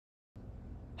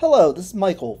Hello, this is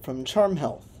Michael from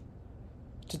CharmHealth.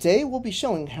 Today we'll be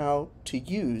showing how to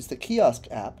use the Kiosk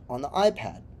app on the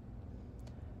iPad.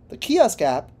 The Kiosk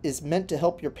app is meant to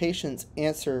help your patients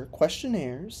answer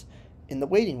questionnaires in the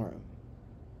waiting room.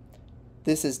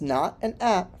 This is not an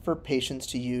app for patients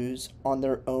to use on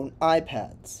their own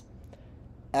iPads.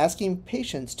 Asking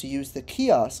patients to use the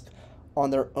Kiosk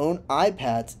on their own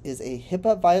iPads is a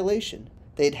HIPAA violation.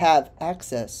 They'd have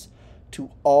access to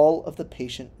all of the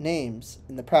patient names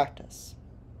in the practice.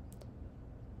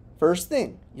 First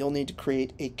thing, you'll need to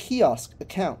create a Kiosk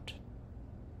account.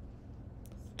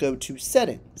 Go to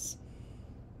Settings.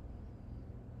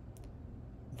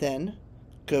 Then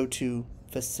go to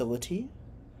Facility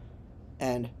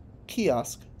and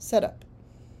Kiosk Setup.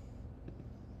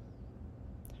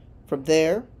 From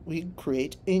there, we can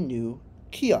create a new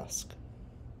kiosk.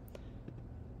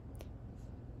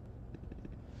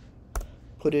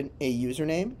 Put in a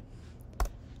username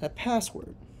and a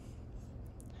password.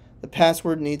 The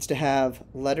password needs to have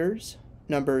letters,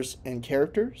 numbers, and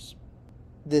characters.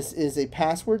 This is a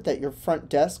password that your front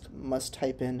desk must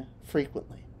type in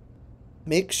frequently.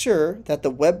 Make sure that the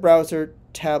web browser,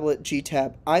 tablet,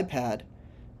 GTAB, iPad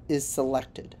is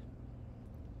selected.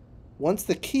 Once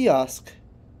the kiosk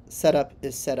setup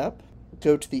is set up,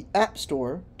 go to the App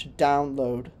Store to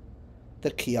download the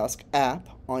Kiosk app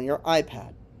on your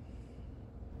iPad.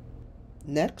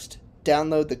 Next,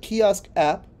 download the Kiosk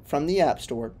app from the App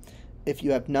Store if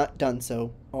you have not done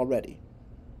so already.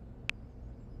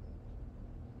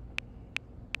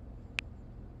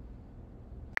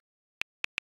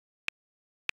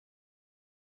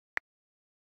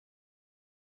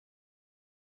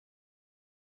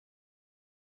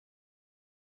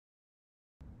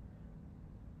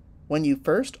 When you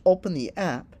first open the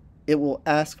app, it will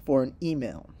ask for an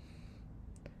email.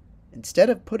 Instead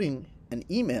of putting an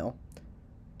email,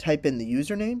 type in the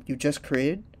username you just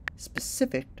created,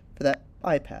 specific for that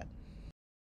iPad.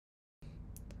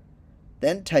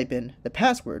 Then type in the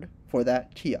password for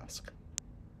that kiosk.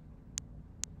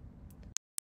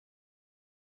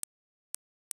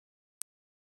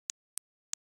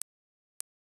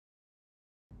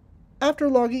 After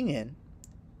logging in,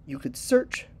 you could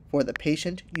search for the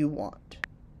patient you want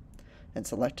and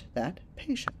select that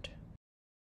patient.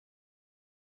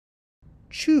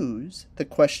 Choose the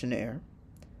questionnaire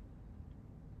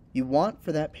you want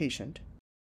for that patient.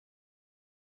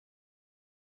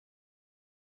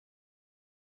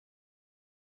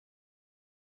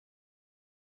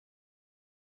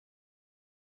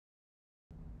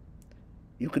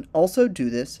 You can also do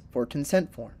this for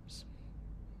consent forms.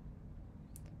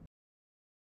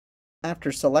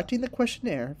 After selecting the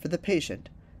questionnaire for the patient,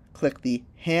 click the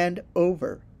Hand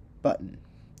Over button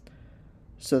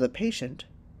so the patient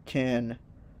can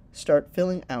start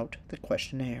filling out the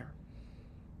questionnaire.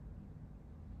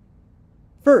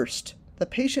 First, the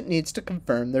patient needs to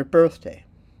confirm their birthday.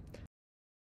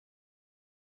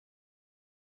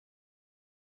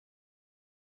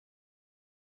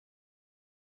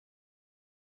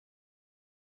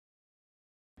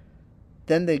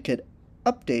 Then they could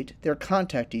update their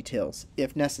contact details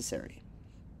if necessary.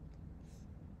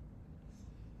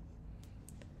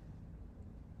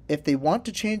 If they want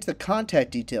to change the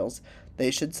contact details, they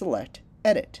should select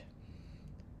Edit.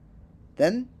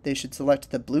 Then they should select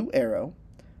the blue arrow,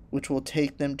 which will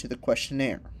take them to the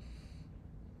questionnaire.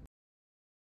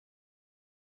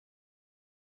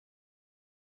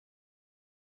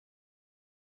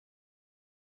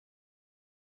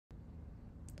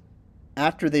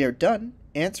 After they are done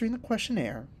answering the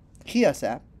questionnaire, the Kiosk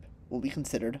app will be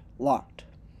considered locked.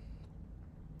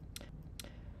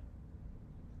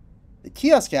 The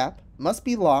Kiosk app must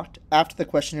be locked after the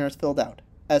questionnaire is filled out,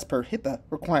 as per HIPAA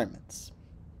requirements.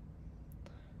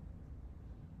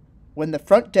 When the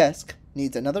front desk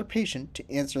needs another patient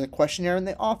to answer the questionnaire in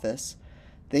the office,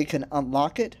 they can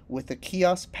unlock it with the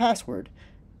Kiosk password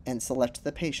and select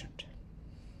the patient.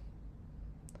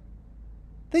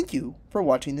 Thank you for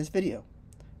watching this video.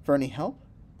 For any help,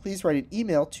 please write an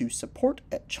email to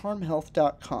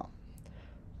support@charmhealth.com.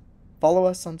 Follow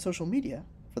us on social media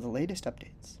for the latest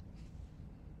updates.